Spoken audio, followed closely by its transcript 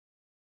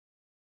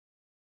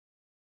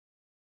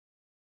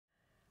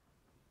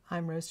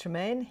I'm Rose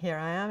Tremain. Here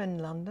I am in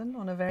London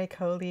on a very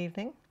cold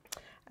evening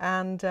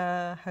and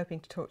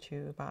hoping to talk to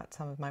you about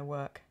some of my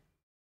work.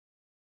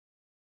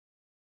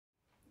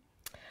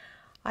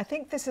 I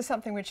think this is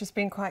something which has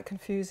been quite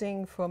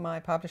confusing for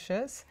my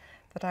publishers,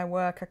 that I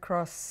work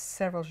across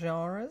several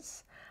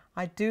genres.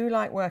 I do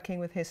like working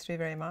with history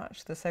very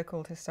much, the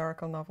so-called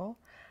historical novel,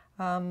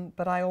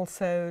 but I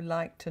also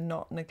like to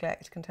not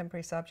neglect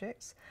contemporary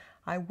subjects.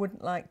 I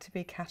wouldn't like to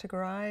be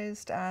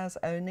categorized as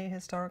only a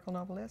historical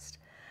novelist.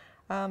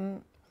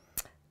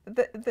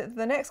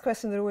 The next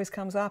question that always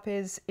comes up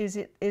is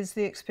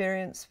the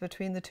experience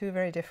between the two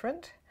very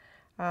different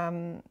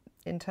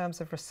in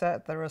terms of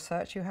research, the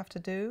research you have to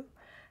do,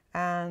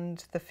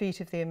 and the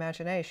feat of the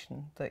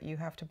imagination that you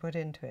have to put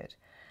into it.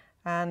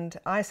 And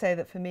I say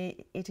that for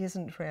me, it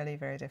isn't really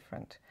very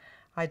different.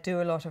 I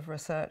do a lot of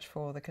research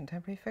for the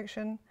contemporary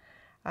fiction,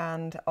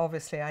 and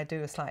obviously I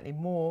do slightly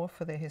more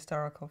for the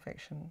historical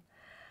fiction.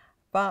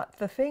 But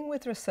the thing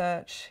with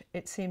research,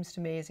 it seems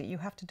to me, is that you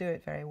have to do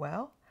it very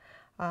well.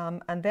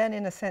 And then,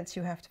 in a sense,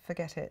 you have to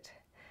forget it.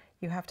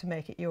 You have to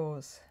make it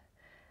yours.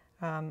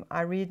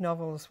 I read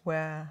novels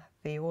where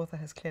the author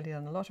has clearly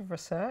done a lot of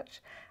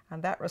research,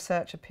 and that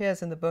research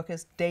appears in the book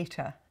as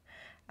data.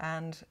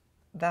 And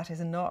that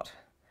is not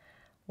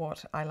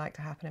what I like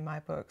to happen in my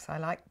books. I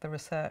like the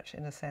research,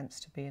 in a sense,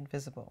 to be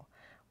invisible,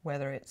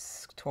 whether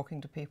it's talking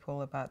to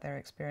people about their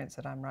experience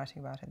that I'm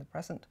writing about in the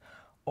present,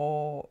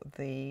 or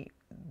the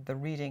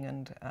reading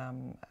and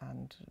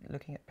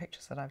looking at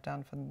pictures that I've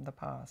done from the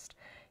past.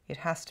 It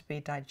has to be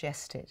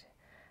digested,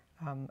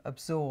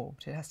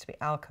 absorbed, it has to be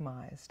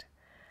alchemized.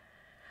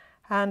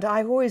 And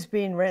I've always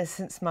been,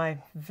 since my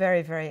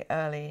very, very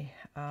early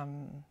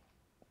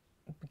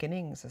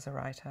beginnings as a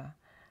writer,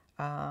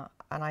 and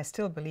I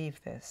still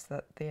believe this,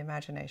 that the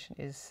imagination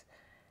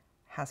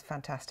has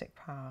fantastic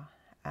power,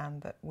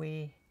 and that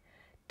we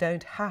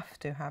don't have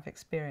to have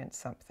experienced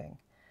something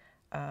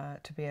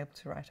to be able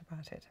to write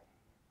about it.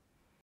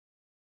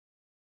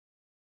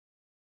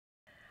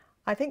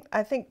 I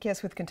think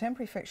yes, with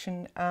contemporary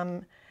fiction,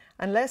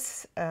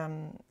 unless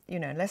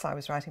unless I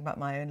was writing about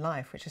my own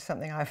life, which is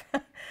something I've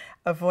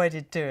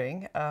avoided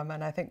doing,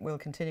 and I think will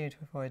continue to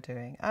avoid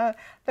doing. I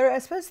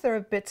suppose there are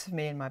bits of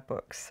me in my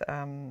books,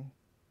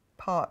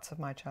 parts of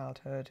my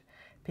childhood,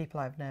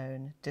 people I've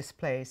known,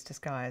 displaced,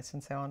 disguised,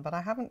 and so on. But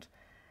I haven't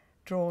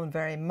drawn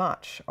very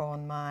much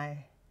on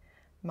my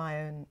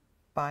own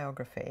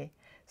biography.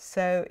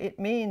 So it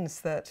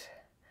means that,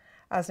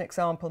 as an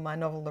example, my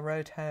novel The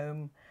Road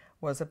Home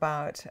was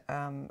about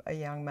a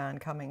young man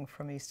coming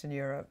from Eastern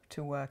Europe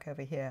to work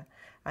over here,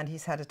 and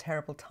he's had a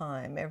terrible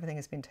time. Everything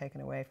has been taken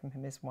away from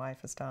him. His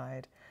wife has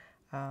died.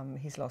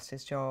 He's lost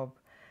his job.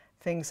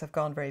 Things have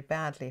gone very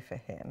badly for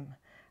him,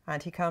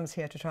 and he comes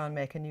here to try and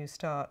make a new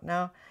start.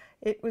 Now,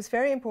 it was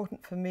very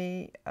important for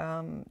me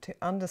to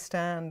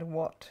understand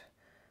what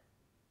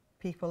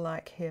people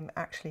like him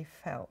actually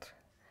felt.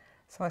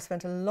 So I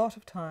spent a lot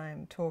of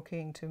time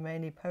talking to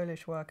mainly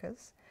Polish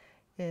workers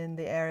in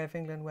the area of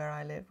England where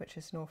I live, which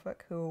is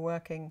Norfolk, who were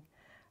working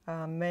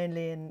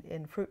mainly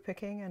in fruit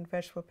picking and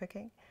vegetable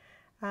picking.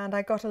 And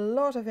I got a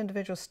lot of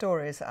individual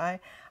stories. I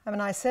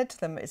mean, I said to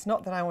them, it's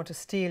not that I want to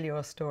steal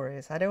your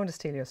stories. I don't want to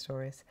steal your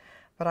stories,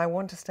 but I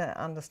want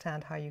to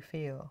understand how you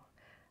feel,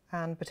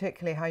 and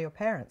particularly how your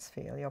parents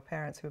feel, your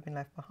parents who have been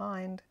left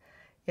behind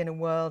in a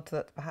world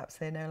that perhaps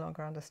they no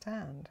longer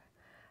understand.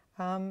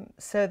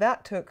 So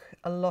that took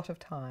a lot of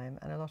time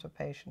and a lot of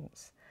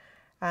patience.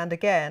 And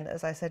again,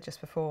 as I said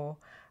just before,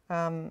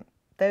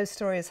 those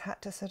stories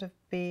had to sort of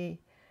be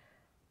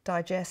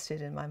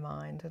digested in my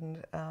mind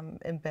and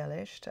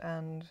embellished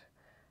and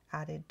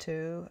added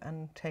to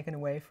and taken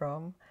away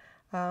from.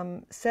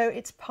 So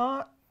it's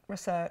part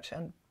research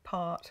and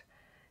part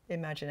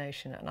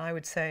imagination, and I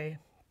would say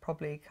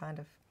probably kind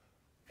of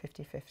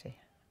 50-50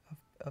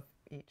 of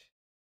each.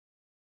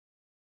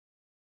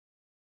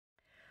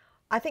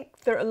 I think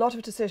there are a lot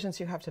of decisions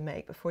you have to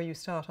make before you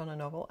start on a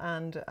novel,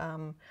 and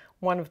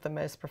one of the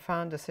most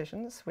profound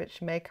decisions,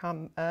 which may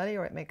come early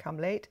or it may come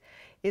late,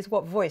 is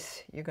what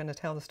voice you're going to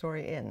tell the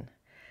story in.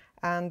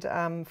 And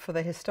for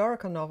the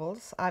historical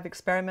novels, I've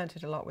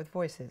experimented a lot with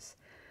voices.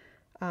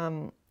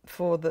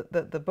 For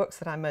the books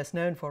that I'm most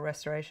known for,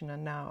 Restoration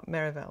and now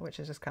Merivel, which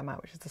has just come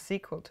out, which is the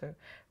sequel to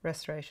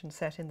Restoration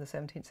set in the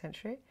 17th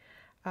century,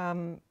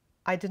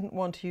 I didn't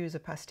want to use a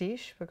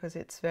pastiche because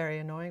it's very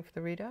annoying for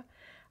the reader.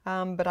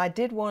 But I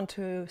did want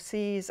to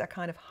seize a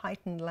kind of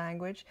heightened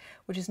language,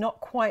 which is not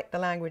quite the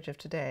language of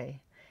today.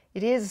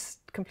 It is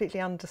completely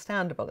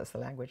understandable as the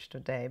language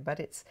today, but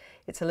it's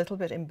a little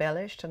bit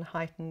embellished and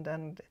heightened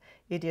and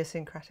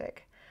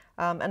idiosyncratic.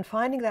 And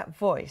finding that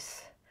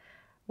voice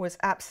was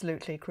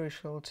absolutely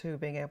crucial to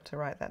being able to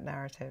write that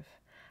narrative.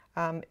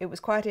 It was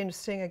quite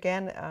interesting,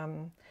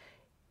 again,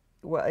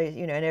 well,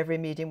 in every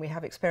medium we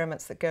have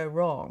experiments that go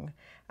wrong.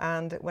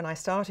 And when I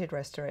started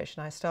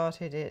Restoration, I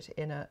started it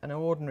in an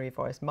ordinary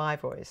voice, my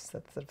voice,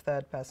 the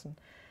third person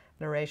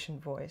narration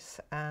voice.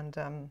 And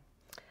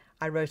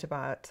I wrote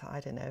about, I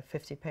don't know,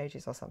 50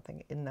 pages or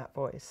something in that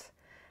voice.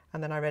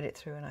 And then I read it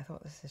through and I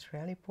thought, this is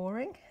really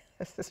boring.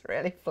 This is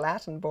really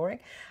flat and boring.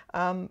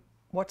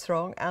 What's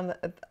wrong? And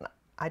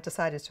I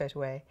decided straight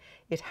away,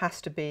 it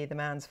has to be the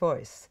man's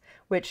voice,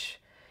 which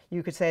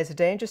you could say is a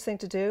dangerous thing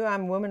to do.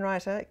 I'm a woman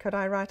writer. Could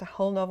I write a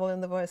whole novel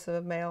in the voice of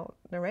a male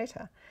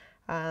narrator?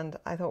 And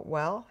I thought,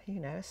 well, you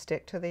know,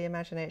 stick to the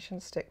imagination,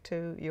 stick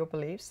to your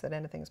beliefs that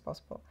anything's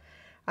possible.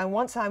 And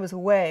once I was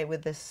away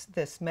with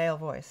this male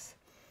voice,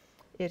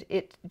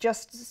 it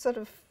just sort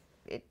of,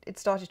 it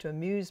started to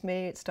amuse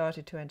me, it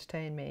started to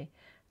entertain me.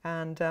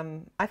 And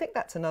I think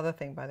that's another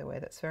thing, by the way,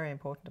 that's very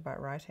important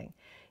about writing,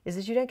 is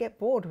that you don't get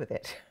bored with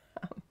it.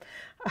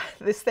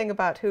 This thing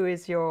about who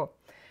is your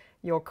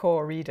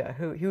core reader,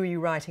 who are you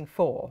writing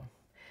for?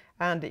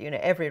 And, you know,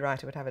 every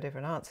writer would have a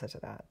different answer to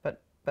that.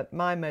 But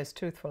my most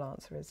truthful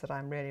answer is that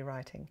I'm really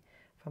writing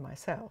for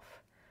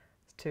myself,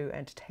 to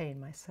entertain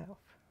myself.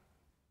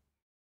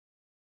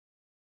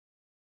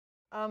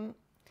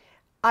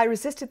 I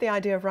resisted the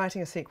idea of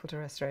writing a sequel to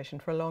Restoration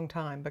for a long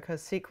time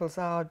because sequels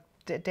are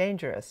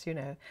dangerous, you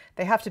know.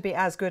 They have to be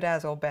as good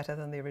as or better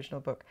than the original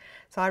book.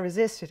 So I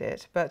resisted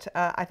it, but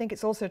I think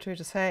it's also true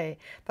to say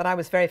that I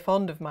was very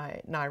fond of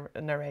my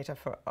narrator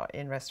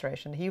in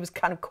Restoration. He was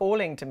kind of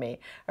calling to me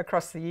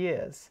across the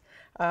years.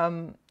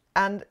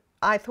 And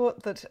I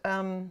thought that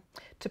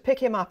to pick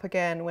him up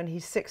again when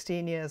he's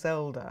 16 years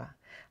older,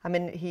 I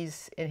mean,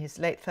 he's in his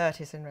late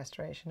 30s in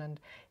Restoration,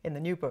 and in the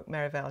new book,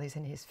 Merivel, he's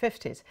in his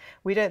 50s.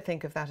 We don't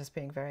think of that as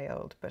being very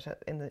old,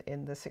 but in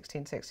the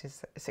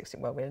 1660s,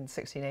 well, we're in the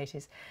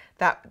 1680s,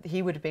 that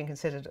he would have been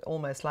considered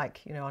almost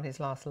like, you know, on his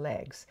last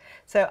legs.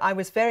 So I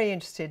was very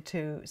interested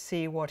to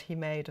see what he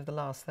made of the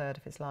last third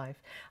of his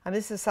life. And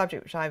this is a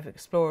subject which I've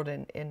explored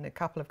in a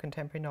couple of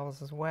contemporary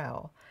novels as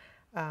well.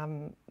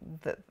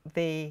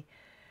 The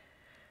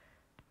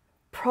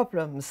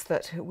problems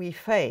that we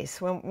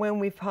face when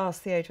we pass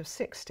the age of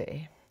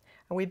 60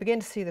 and we begin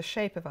to see the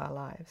shape of our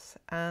lives,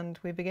 and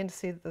we begin to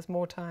see that there's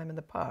more time in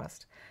the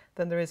past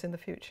than there is in the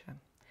future.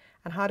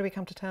 And how do we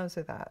come to terms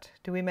with that?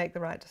 Do we make the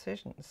right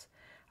decisions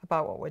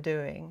about what we're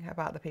doing,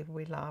 about the people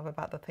we love,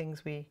 about the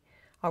things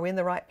are we in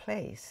the right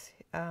place?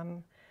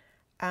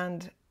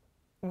 And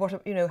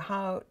what, you know,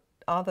 how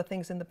are the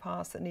things in the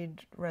past that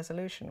need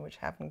resolution which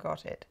haven't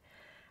got it?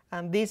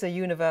 These are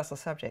universal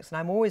subjects, and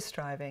I'm always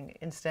striving,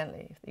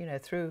 incidentally, you know,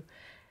 through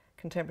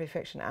contemporary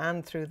fiction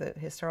and through the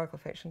historical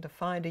fiction, to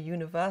find a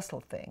universal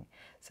thing,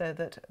 so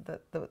that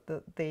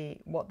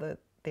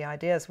the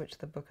ideas which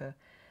the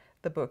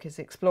book is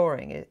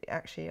exploring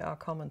actually are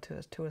common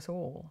to us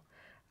all.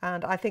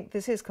 And I think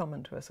this is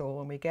common to us all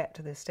when we get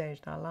to this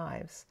stage in our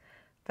lives,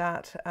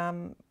 that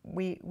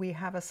we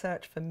have a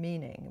search for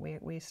meaning.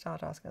 We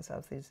start asking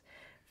ourselves these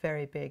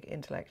very big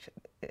intellectual,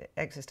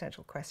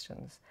 existential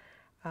questions.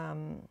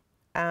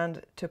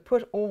 And to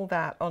put all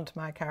that onto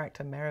my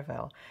character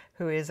Merivel,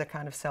 who is a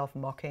kind of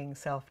self-mocking,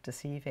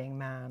 self-deceiving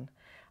man,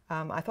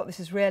 I thought this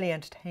is really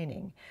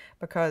entertaining,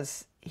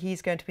 because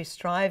he's going to be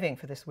striving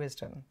for this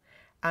wisdom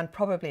and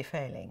probably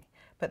failing.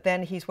 But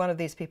then he's one of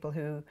these people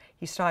who,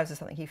 he strives for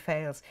something, he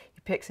fails, he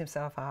picks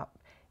himself up,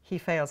 he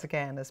fails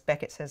again, as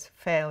Beckett says,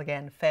 fail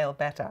again, fail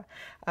better.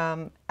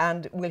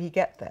 And will he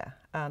get there?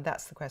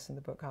 That's the question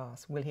the book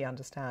asks. Will he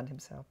understand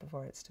himself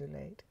before it's too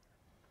late?